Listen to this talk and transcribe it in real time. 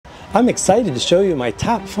I'm excited to show you my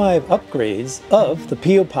top 5 upgrades of the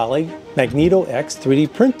Peopoly Magneto X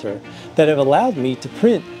 3D printer that have allowed me to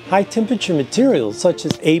print high temperature materials such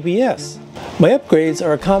as ABS. My upgrades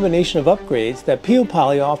are a combination of upgrades that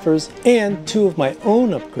Peopoly offers and 2 of my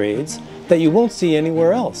own upgrades that you won't see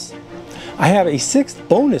anywhere else. I have a 6th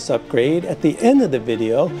bonus upgrade at the end of the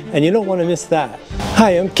video, and you don't want to miss that.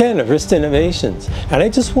 Hi, I'm Ken of Rist Innovations, and I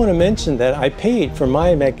just want to mention that I paid for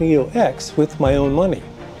my Magneto X with my own money.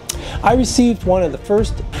 I received one of the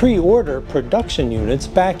first pre-order production units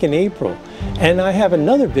back in April, and I have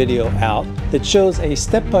another video out that shows a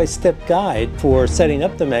step-by-step guide for setting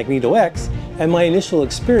up the Magneto X and my initial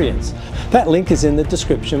experience. That link is in the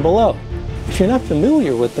description below. If you're not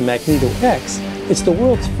familiar with the Magneto X, it's the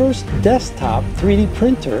world's first desktop 3D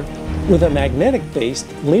printer with a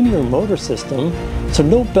magnetic-based linear motor system, so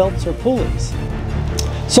no belts or pulleys.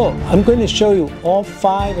 So I'm going to show you all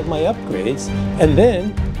 5 of my upgrades, and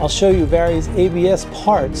then I'll show you various ABS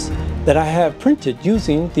parts that I have printed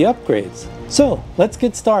using the upgrades. So let's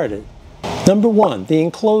get started. Number 1, the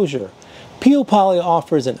enclosure. Peopoly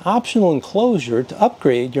offers an optional enclosure to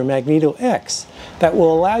upgrade your Magneto X that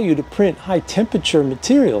will allow you to print high temperature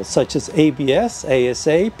materials such as ABS,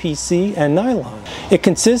 ASA, PC, and nylon. It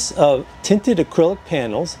consists of tinted acrylic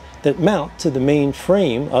panels that mount to the main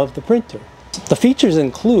frame of the printer. The features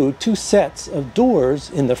include 2 sets of doors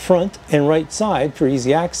in the front and right side for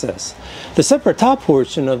easy access. The separate top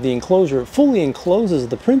portion of the enclosure fully encloses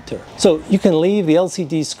the printer, so you can leave the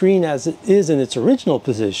LCD screen as it is in its original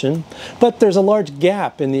position, but there's a large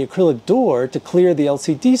gap in the acrylic door to clear the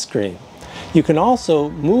LCD screen. You can also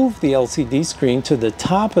move the LCD screen to the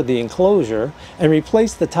top of the enclosure and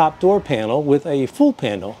replace the top door panel with a full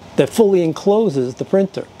panel that fully encloses the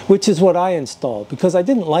printer, which is what I installed because I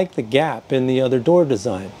didn't like the gap in the other door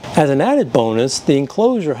design. As an added bonus, the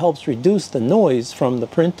enclosure helps reduce the noise from the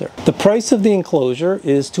printer. The price of the enclosure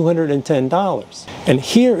is $210, and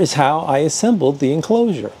here is how I assembled the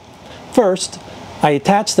enclosure. First, I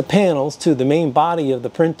attached the panels to the main body of the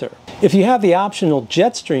printer. If you have the optional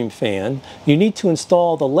Jetstream fan, you need to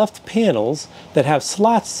install the left panels that have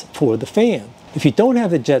slots for the fan. If you don't have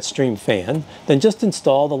the Jetstream fan, then just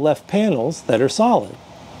install the left panels that are solid.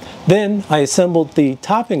 Then I assembled the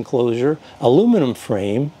top enclosure aluminum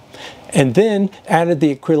frame and then added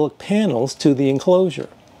the acrylic panels to the enclosure.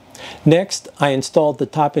 Next, I installed the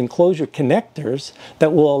top enclosure connectors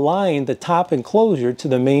that will align the top enclosure to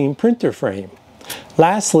the main printer frame.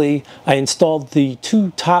 Lastly, I installed the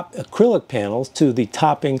 2 top acrylic panels to the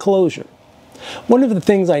top enclosure. One of the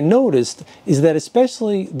things I noticed is that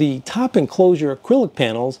especially the top enclosure acrylic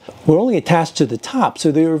panels were only attached to the top,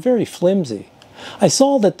 so they were very flimsy. I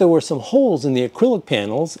saw that there were some holes in the acrylic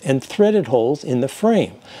panels and threaded holes in the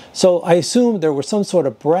frame, so I assumed there were some sort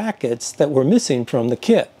of brackets that were missing from the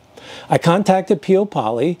kit. I contacted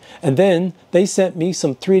Peopoly, and then they sent me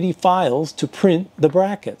some 3D files to print the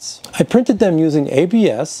brackets. I printed them using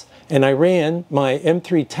ABS, and I ran my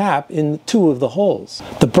M3 tap in 2 of the holes.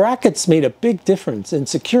 The brackets made a big difference in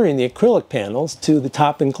securing the acrylic panels to the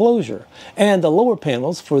top enclosure, and the lower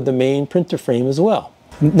panels for the main printer frame as well.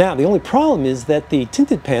 Now, the only problem is that the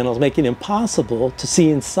tinted panels make it impossible to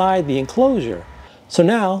see inside the enclosure. So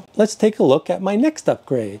now, let's take a look at my next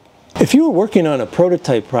upgrade. If you are working on a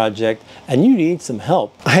prototype project and you need some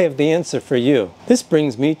help, I have the answer for you. This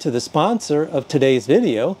brings me to the sponsor of today's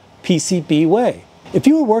video, PCBWay. If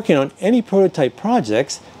you are working on any prototype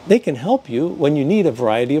projects, they can help you when you need a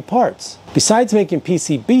variety of parts. Besides making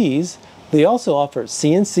PCBs, they also offer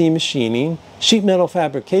CNC machining, sheet metal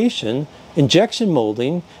fabrication, injection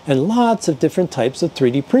molding, and lots of different types of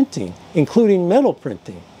 3D printing, including metal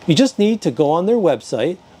printing. You just need to go on their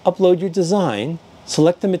website, upload your design,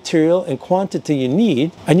 select the material and quantity you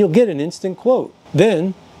need, and you'll get an instant quote.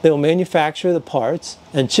 Then they'll manufacture the parts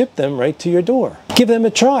and ship them right to your door. Give them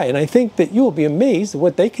a try, and I think that you will be amazed at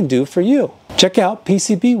what they can do for you. Check out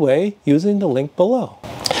PCBWay using the link below.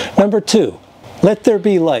 Number 2, let there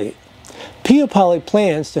be light. Peopoly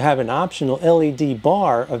plans to have an optional LED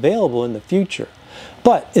bar available in the future,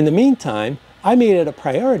 but in the meantime, I made it a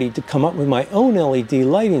priority to come up with my own LED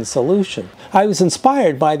lighting solution. I was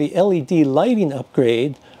inspired by the LED lighting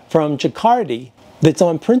upgrade from Jacquardi that's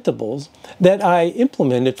on printables that I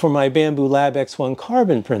implemented for my Bamboo Lab X1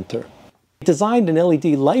 carbon printer. I designed an LED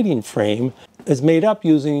lighting frame that's made up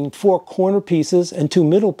using 4 corner pieces and 2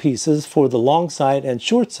 middle pieces for the long side and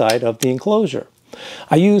short side of the enclosure.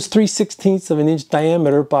 I used 3/16 of an inch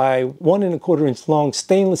diameter by 1 1/4 inch long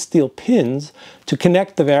stainless steel pins to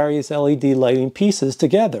connect the various LED lighting pieces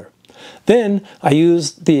together. Then I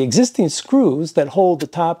used the existing screws that hold the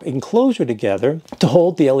top enclosure together to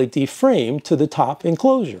hold the LED frame to the top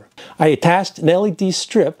enclosure. I attached an LED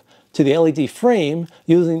strip to the LED frame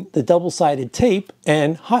using the double-sided tape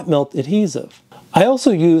and hot melt adhesive. I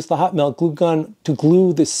also used the hot melt glue gun to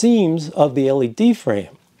glue the seams of the LED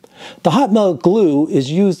frame. The hot melt glue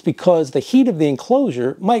is used because the heat of the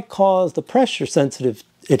enclosure might cause the pressure-sensitive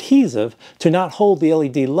adhesive to not hold the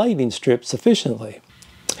LED lighting strip sufficiently.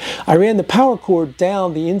 I ran the power cord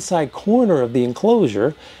down the inside corner of the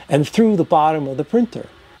enclosure and through the bottom of the printer.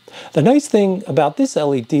 The nice thing about this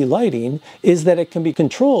LED lighting is that it can be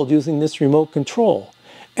controlled using this remote control,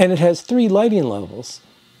 and it has 3 lighting levels.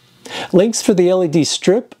 Links for the LED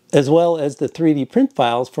strip as well as the 3D print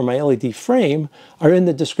files for my LED frame are in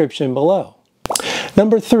the description below.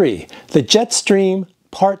 Number 3, the Jetstream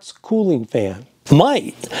parts cooling fan.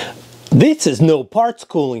 This is no parts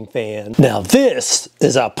cooling fan. Now this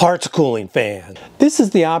is a parts cooling fan. This is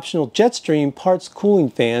the optional Jetstream parts cooling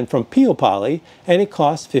fan from Peopoly, and it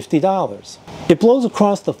costs $50. It blows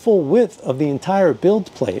across the full width of the entire build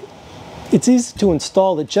plate. It's easy to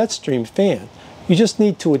install the Jetstream fan. You just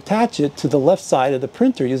need to attach it to the left side of the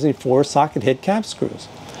printer using 4 socket head cap screws.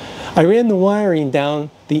 I ran the wiring down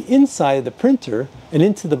the inside of the printer and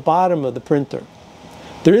into the bottom of the printer.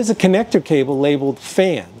 There is a connector cable labeled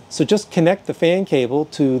fan, so just connect the fan cable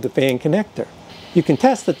to the fan connector. You can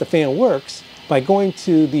test that the fan works by going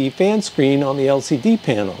to the fan screen on the LCD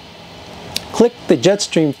panel. Click the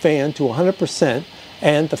Jetstream fan to 100%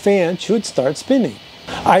 and the fan should start spinning.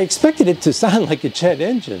 I expected it to sound like a jet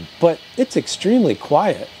engine, but it's extremely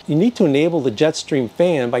quiet. You need to enable the Jetstream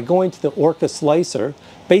fan by going to the Orca slicer,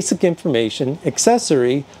 basic information,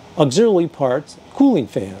 accessory, auxiliary parts, cooling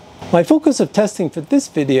fan. My focus of testing for this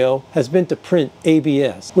video has been to print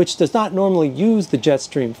ABS, which does not normally use the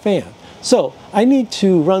Jetstream fan. So I need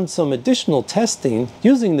to run some additional testing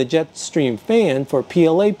using the Jetstream fan for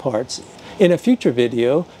PLA parts in a future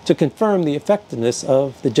video to confirm the effectiveness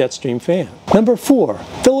of the Jetstream fan. Number 4,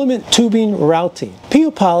 filament tubing routing.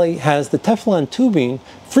 Peopoly has the Teflon tubing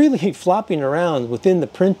freely flopping around within the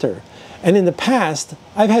printer. And in the past,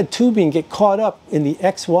 I've had tubing get caught up in the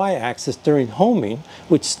XY axis during homing,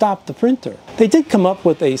 which stopped the printer. They did come up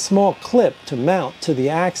with a small clip to mount to the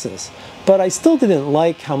axis, but I still didn't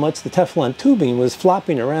like how much the Teflon tubing was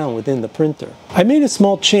flopping around within the printer. I made a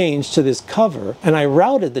small change to this cover, and I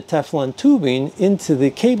routed the Teflon tubing into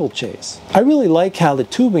the cable chase. I really like how the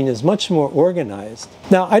tubing is much more organized.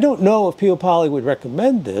 Now, I don't know if Peopoly would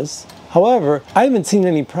recommend this. However, I haven't seen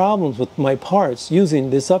any problems with my parts using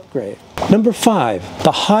this upgrade. Number 5,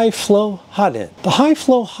 the high flow Hotend. The high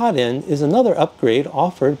flow Hotend is another upgrade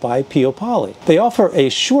offered by Peopoly. They offer a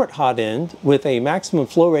short Hotend with a maximum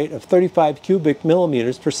flow rate of 35 cubic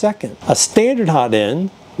millimeters per second, a standard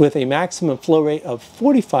Hotend with a maximum flow rate of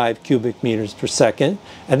 45 cubic meters per second,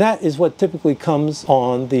 and that is what typically comes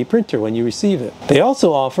on the printer when you receive it. They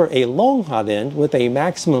also offer a long Hotend with a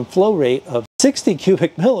maximum flow rate of 60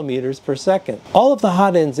 cubic millimeters per second. All of the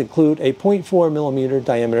Hotends include a 0.4 millimeter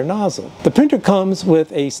diameter nozzle. The printer comes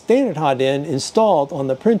with a standard Hotend installed on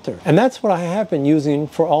the printer, and that's what I have been using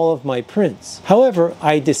for all of my prints. However,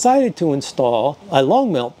 I decided to install a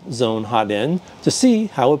long melt zone Hotend to see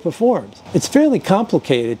how it performs. It's fairly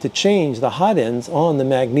complicated to change the Hotends on the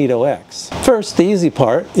Magneto X. First, the easy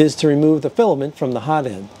part is to remove the filament from the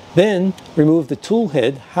Hotend. Then remove the tool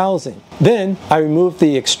head housing. Then I removed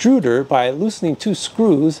the extruder by loosening 2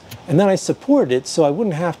 screws, and then I supported it so I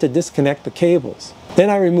wouldn't have to disconnect the cables. Then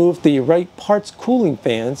I removed the right parts cooling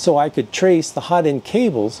fan so I could trace the Hotend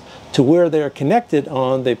cables to where they're connected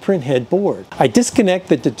on the print head board. I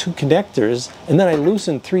disconnected the 2 connectors, and then I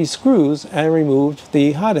loosened 3 screws and removed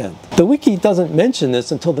the Hotend. The wiki doesn't mention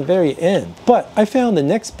this until the very end, but I found the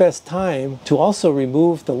next best time to also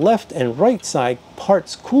remove the left and right side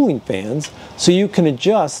parts cooling fans so you can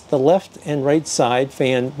adjust the left and right side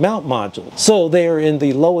fan mount modules so they are in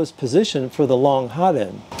the lowest position for the long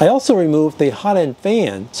Hotend. I also removed the Hotend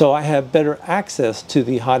fan so I have better access to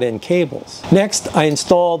the Hotend cables. Next, I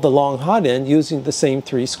installed the long Hotend using the same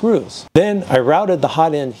 3 screws. Then I routed the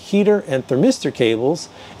Hotend heater and thermistor cables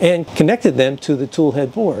and connected them to the tool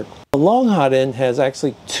head board. The long Hotend has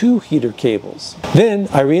actually 2 heater cables. Then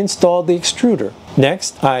I reinstalled the extruder.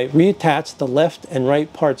 Next, I reattached the left and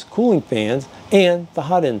right parts cooling fans and the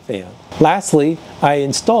Hotend fan. Lastly, I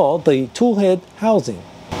installed the tool head housing.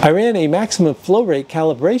 I ran a maximum flow rate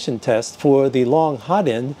calibration test for the long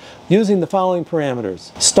Hotend using the following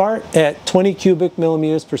parameters. Start at 20 cubic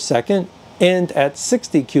millimeters per second, end at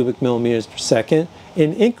 60 cubic millimeters per second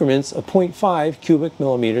in increments of 0.5 cubic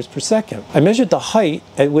millimeters per second. I measured the height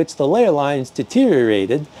at which the layer lines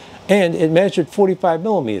deteriorated and it measured 45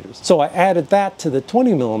 millimeters. So I added that to the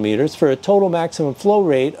 20 millimeters for a total maximum flow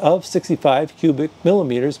rate of 65 cubic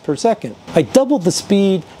millimeters per second. I doubled the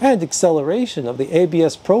speed and acceleration of the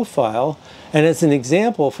ABS profile, and as an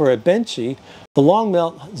example for a benchy, the long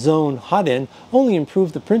melt zone Hotend only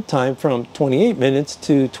improved the print time from 28 minutes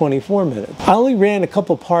to 24 minutes. I only ran a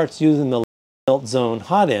couple parts using the melt zone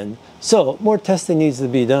Hotend, so more testing needs to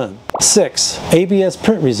be done. 6. ABS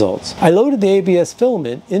print results. I loaded the ABS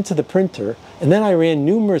filament into the printer, and then I ran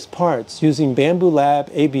numerous parts using Bamboo Lab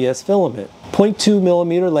ABS filament. 0.2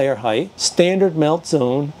 millimeter layer height, standard melt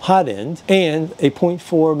zone Hotend, and a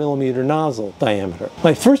 0.4 millimeter nozzle diameter.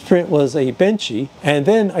 My first print was a benchy, and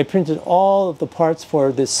then I printed all of the parts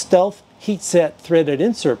for this stealth heat set threaded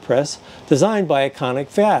insert press designed by Iconic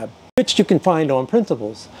Fab, which you can find on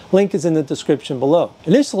Printables. Link is in the description below.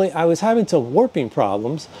 Initially, I was having some warping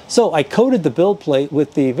problems, so I coated the build plate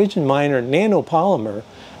with the Vision Miner nanopolymer,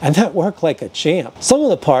 and that worked like a champ. Some of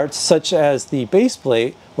the parts, such as the base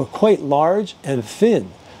plate, were quite large and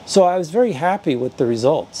thin, so I was very happy with the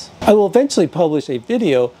results. I will eventually publish a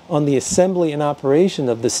video on the assembly and operation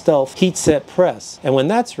of the Stealth heat set press, and when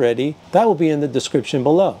that's ready, that will be in the description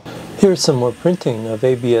below. Here's some more printing of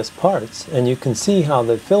ABS parts, and you can see how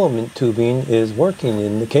the filament tubing is working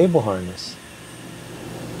in the cable harness.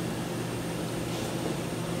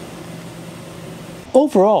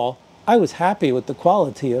 Overall, I was happy with the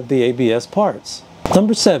quality of the ABS parts.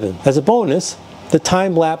 Number 7. As a bonus, the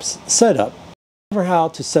time-lapse setup. Cover how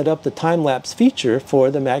to set up the time-lapse feature for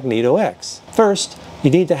the Magneto X. First, you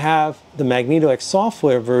need to have the Magneto X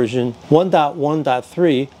software version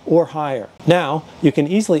 1.1.3 or higher. Now, you can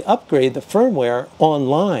easily upgrade the firmware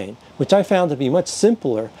online, which I found to be much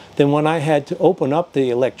simpler than when I had to open up the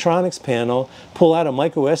electronics panel, pull out a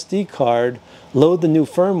micro SD card, load the new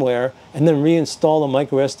firmware, and then reinstall the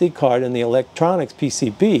micro SD card in the electronics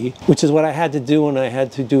PCB, which is what I had to do when I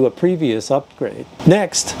had to do a previous upgrade.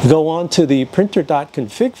 Next, go on to the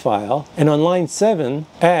printer.config file, and on line 7,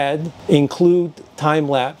 add include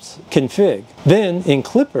time-lapse config. Then, in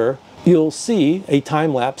Clipper, you'll see a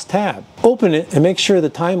time-lapse tab. Open it and make sure the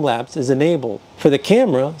time-lapse is enabled. For the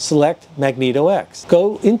camera, select Magneto X.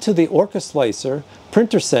 Go into the Orca Slicer,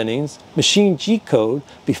 Printer Settings, Machine G-Code,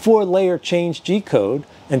 Before Layer Change G-Code,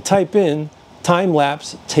 and type in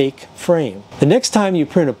time-lapse take frame. The next time you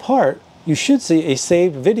print a part, you should see a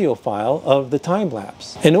saved video file of the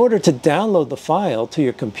time-lapse. In order to download the file to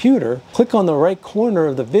your computer, click on the right corner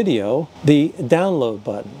of the video, the download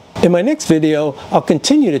button. In my next video, I'll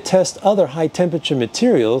continue to test other high-temperature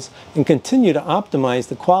materials and continue to optimize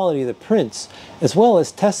the quality of the prints, as well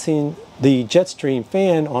as testing the Jetstream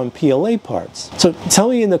fan on PLA parts. So tell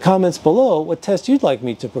me in the comments below what tests you'd like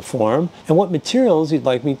me to perform and what materials you'd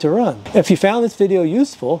like me to run. If you found this video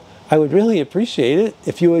useful, I would really appreciate it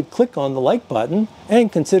if you would click on the like button and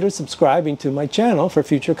consider subscribing to my channel for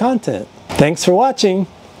future content. Thanks for watching.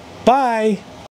 Bye!